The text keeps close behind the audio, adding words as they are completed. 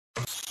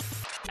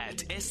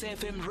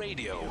SFM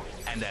Radio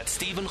and at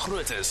Stephen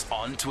Grootes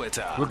on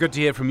Twitter. Well, good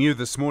to hear from you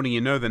this morning. You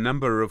know the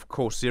number, of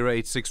course,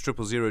 086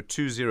 000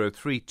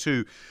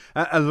 2032.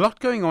 A lot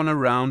going on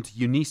around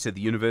UNISA, the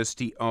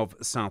University of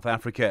South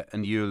Africa,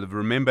 and you'll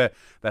remember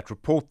that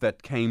report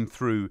that came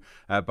through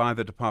by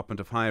the Department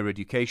of Higher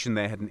Education.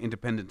 They had an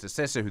independent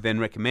assessor who then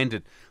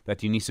recommended that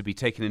UNISA be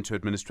taken into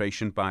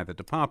administration by the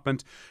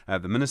department.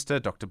 The Minister,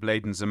 Dr.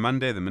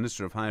 Nzimande, the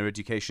Minister of Higher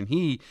Education,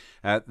 he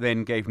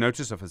then gave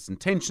notice of his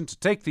intention to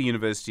take the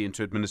university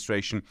into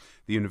administration.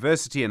 The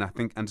university, and I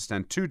think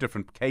understand two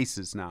different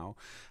cases now,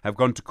 have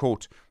gone to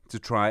court to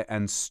try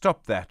and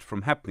stop that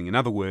from happening. In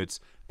other words,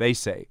 they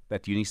say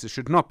that UNISA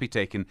should not be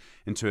taken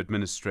into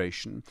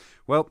administration.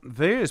 Well,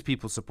 various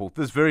people support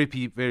this,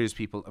 various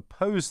people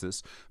oppose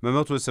this.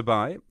 Mametlwe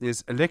Sebei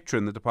is a lecturer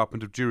in the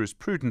Department of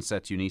Jurisprudence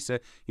at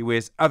UNISA. He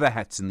wears other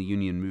hats in the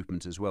union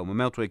movement as well.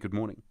 Mametlwe, good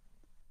morning.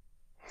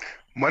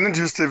 Morning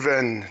to you,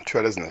 Stephen, to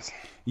our listeners.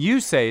 You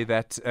say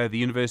that the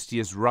university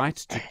is right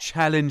to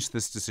challenge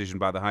this decision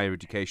by the Higher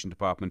Education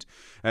Department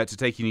to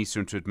take UNISA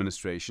into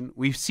administration.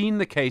 We've seen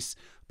the case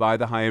by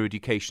the Higher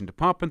Education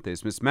Department.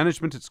 There's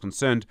mismanagement. It's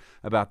concerned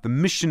about the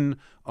mission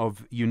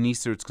of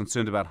UNISA. It's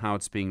concerned about how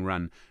it's being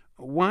run.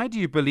 Why do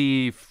you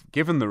believe,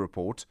 given the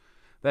report,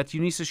 that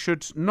UNISA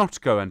should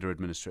not go under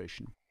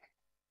administration?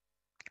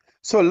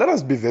 So let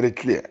us be very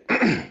clear.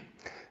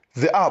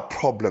 There are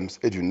problems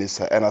at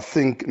UNISA, and I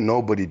think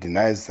nobody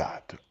denies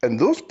that. And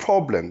those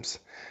problems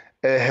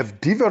have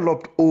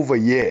developed over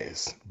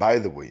years, by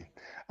the way,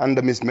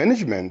 under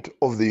mismanagement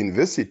of the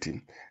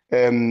university,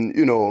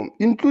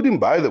 including,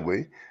 by the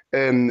way,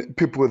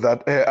 people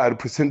that are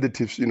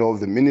representatives, of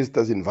the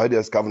ministers in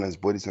various governance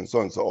bodies and so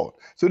on and so on.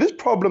 So these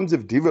problems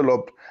have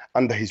developed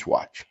under his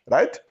watch,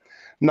 right?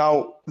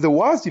 Now, there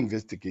was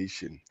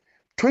investigation.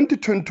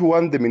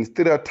 2021, the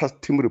Ministerial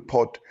Task Team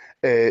report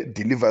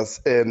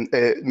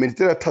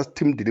Ministerial Task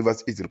Team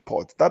delivers its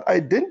reports that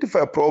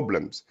identify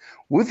problems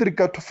with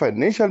regard to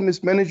financial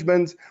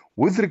mismanagement,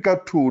 with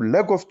regard to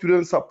lack of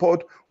student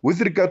support, with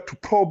regard to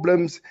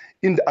problems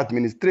in the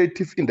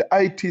administrative, in the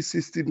IT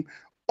system.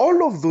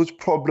 All of those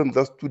problems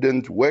that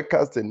students,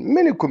 workers, and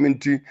many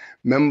community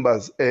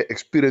members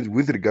experience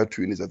with regard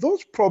to UNISA,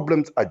 those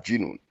problems are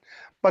genuine.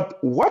 But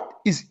what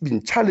is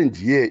being challenged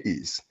here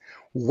is,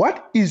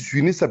 what is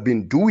UNISA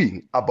been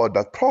doing about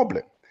that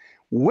problem?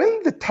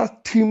 When the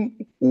task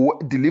team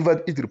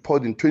delivered its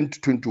report in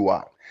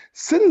 2021,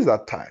 since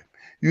that time,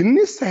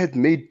 UNISA had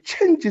made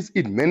changes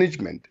in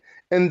management,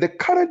 and the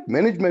current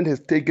management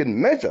has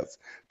taken measures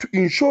to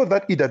ensure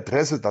that it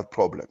addresses that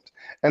problem.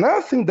 And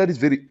I think that is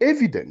very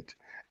evident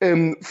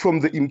from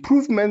the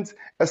improvements,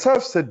 as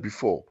I've said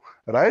before,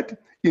 right?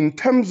 In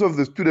terms of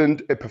the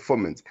student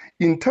performance,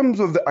 in terms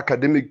of the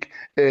academic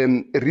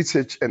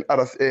research and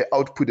other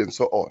output and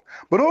so on,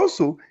 but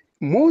also,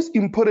 most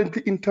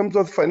importantly, in terms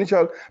of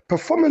financial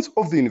performance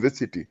of the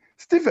university.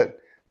 Stephen,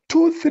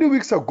 2-3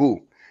 weeks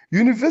ago,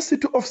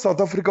 University of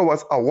South Africa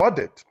was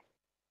awarded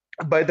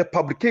by the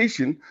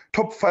publication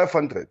Top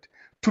 500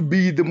 to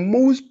be the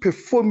most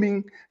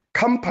performing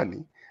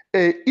company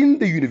in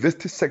the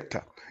university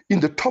sector,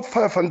 in the top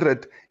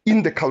 500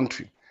 in the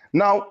country.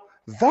 Now,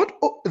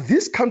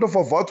 this kind of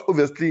awards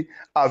obviously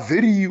are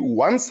very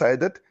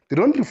one-sided. They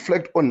don't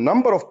reflect on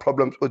number of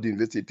problems of the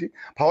university.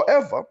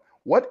 However,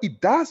 what it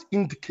does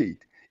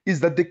indicate is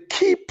that the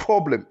key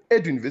problem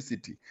at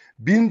university,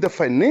 being the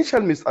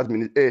financial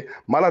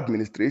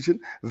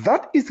maladministration,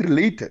 that is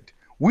related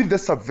with the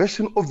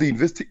subversion of the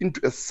university into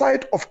a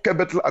site of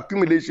capital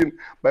accumulation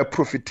by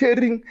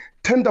profiteering,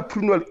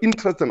 tender-preneur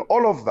interest, and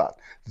all of that.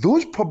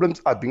 Those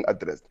problems are being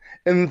addressed.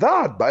 And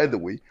that, by the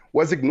way,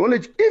 was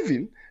acknowledged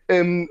even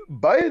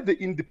by the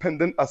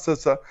independent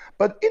assessor,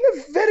 but in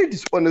a very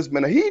dishonest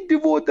manner. He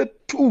devoted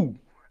 2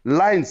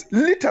 lines,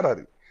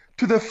 literally,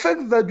 to the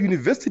fact that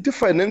university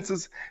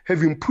finances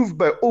have improved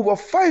by over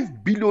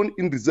 5 billion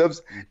in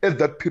reserves at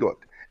that period.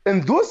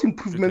 And those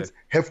improvements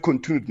have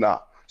continued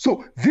now.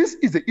 So this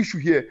is the issue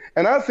here.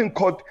 And I think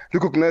court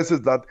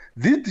recognizes that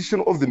this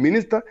decision of the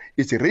minister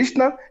is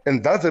irrational,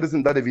 and that's the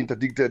reason that they've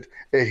interdicted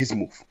his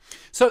move.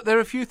 So there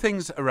are a few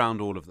things around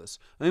all of this.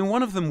 I mean,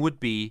 one of them would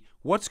be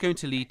what's going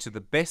to lead to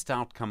the best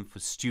outcome for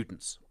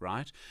students,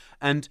 right?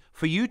 And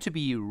for you to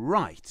be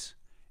right,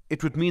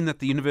 it would mean that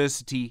the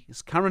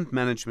university's current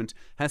management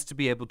has to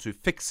be able to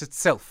fix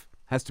itself,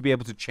 has to be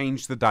able to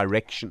change the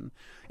direction.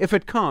 If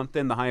it can't,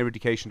 then the Higher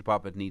Education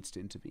Department needs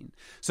to intervene.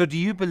 So do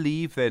you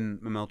believe then,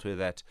 Mametlwe,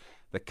 that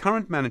the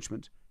current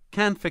management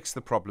can fix the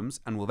problems,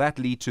 and will that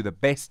lead to the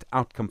best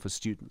outcome for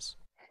students?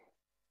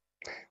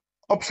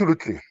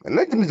 Absolutely. And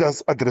let me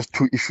just address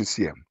 2 issues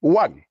here.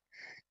 One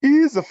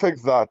is the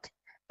fact that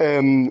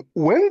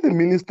when the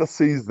minister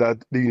says that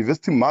the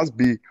university must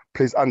be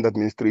placed under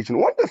administration,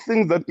 one of the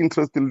things that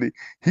interestingly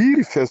he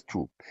refers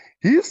to,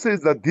 he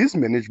says that this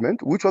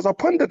management, which was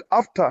appointed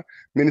after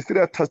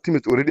Ministerial Task Team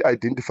has already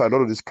identified a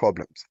lot of these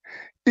problems,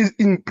 is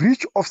in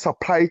breach of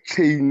supply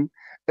chain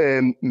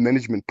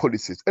management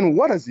policies. And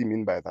what does he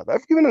mean by that?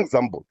 I've given an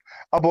example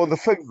about the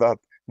fact that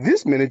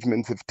these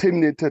managements have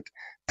terminated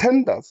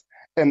tenders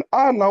and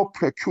are now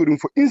procuring,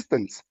 for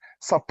instance,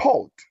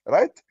 support,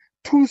 right?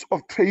 Tools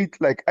of trade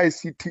like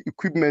ICT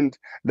equipment,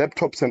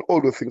 laptops, and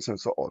all those things and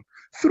so on,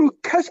 through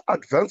cash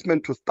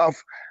advancement to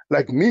staff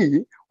like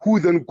me, who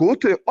then go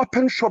to an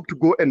open shop to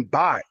go and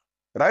buy,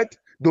 right,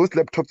 those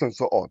laptops and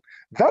so on.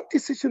 That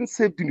decision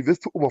saved the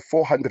university over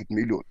 400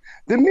 million.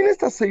 The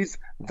minister says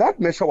that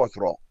measure was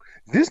wrong.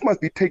 This must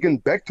be taken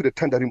back to the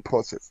tendering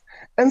process.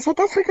 And South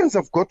Africans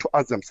have got to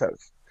ask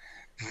themselves,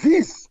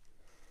 this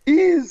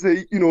is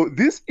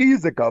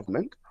a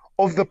government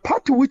of the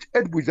party which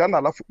Ed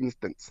Bujanala, for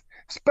instance,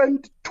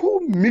 spent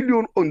 2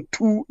 million on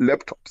 2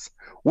 laptops.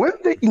 When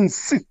they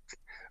insist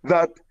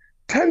that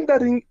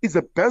tendering is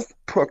the best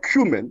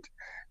procurement,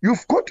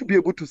 you've got to be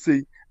able to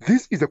say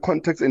this is a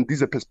context and this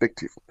is a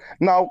perspective.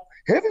 Now,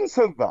 having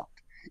said that,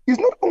 it's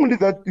not only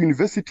that the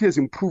university has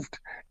improved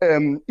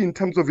in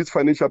terms of its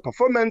financial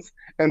performance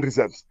and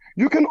reserves.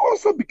 You can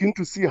also begin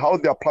to see how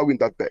they are plowing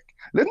that back.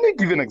 Let me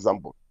give you an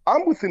example.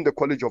 I'm within the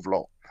College of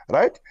Law,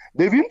 right?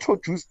 They've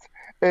introduced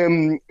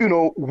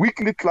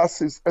weekly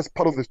classes as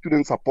part of the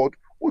student support,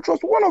 which was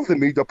one of the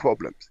major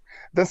problems.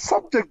 The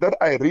subject that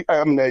I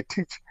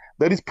teach,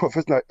 that is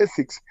professional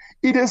ethics,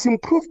 it has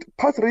improved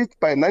pass rates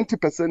by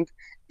 90%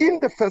 in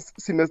the first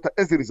semester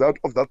as a result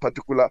of that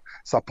particular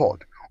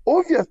support.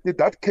 Obviously,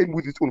 that came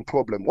with its own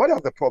problem. What are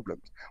the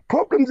problems?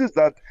 Problems is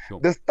that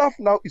the staff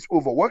now is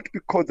overworked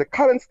because the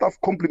current staff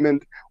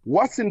complement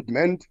wasn't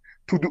meant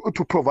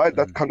to provide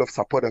that kind of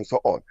support and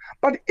so on.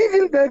 But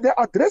even there, they're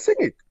addressing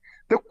it.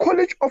 The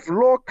College of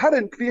Law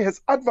currently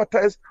has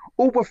advertised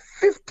over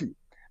 50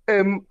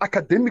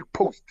 academic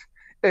posts,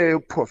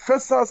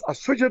 professors,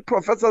 associate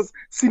professors,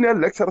 senior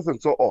lecturers,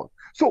 and so on.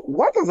 So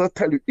what does that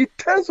tell you? It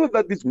tells you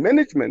that this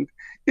management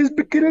is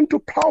beginning to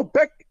plow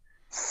back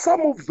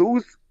some of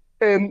those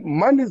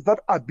monies that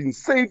are being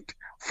saved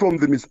from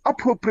the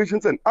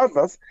misappropriations and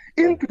others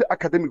into the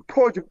academic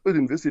project of the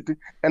university.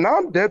 And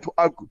I'm there to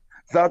argue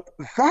that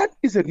that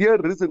is a real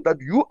reason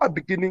that you are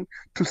beginning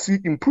to see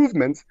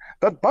improvements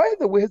that, by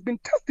the way, has been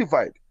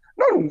testified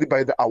not only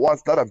by the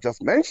awards that I've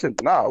just mentioned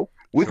now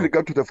with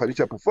regard to the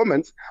financial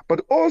performance,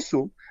 but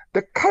also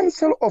the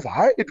Council of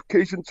Higher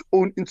Education's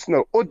own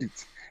internal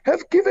audits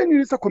have given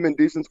UNISA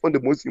recommendations on the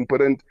most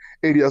important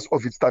areas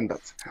of its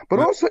standards, but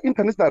also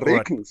international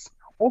rankings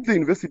of the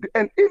university,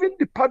 and even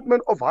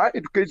Department of Higher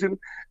Education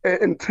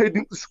and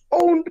Trading's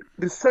own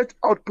research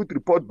output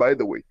report, by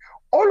the way.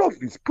 All of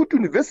this put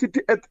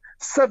university at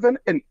 7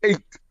 and 8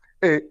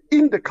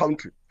 in the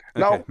country. Okay.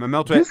 Now,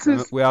 Mametlwe, this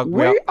is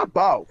way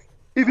above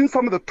even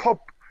some of the top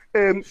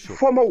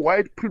former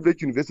white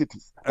privileged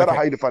universities that are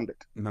highly funded.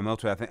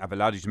 Mametlwe, I think I've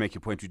allowed you to make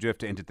your point. We do have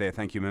to end it there.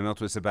 Thank you.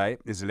 Mametlwe Sebei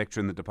is a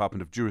lecturer in the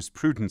Department of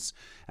Jurisprudence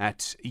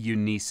at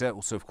UNISA,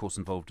 also, of course,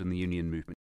 involved in the union movement.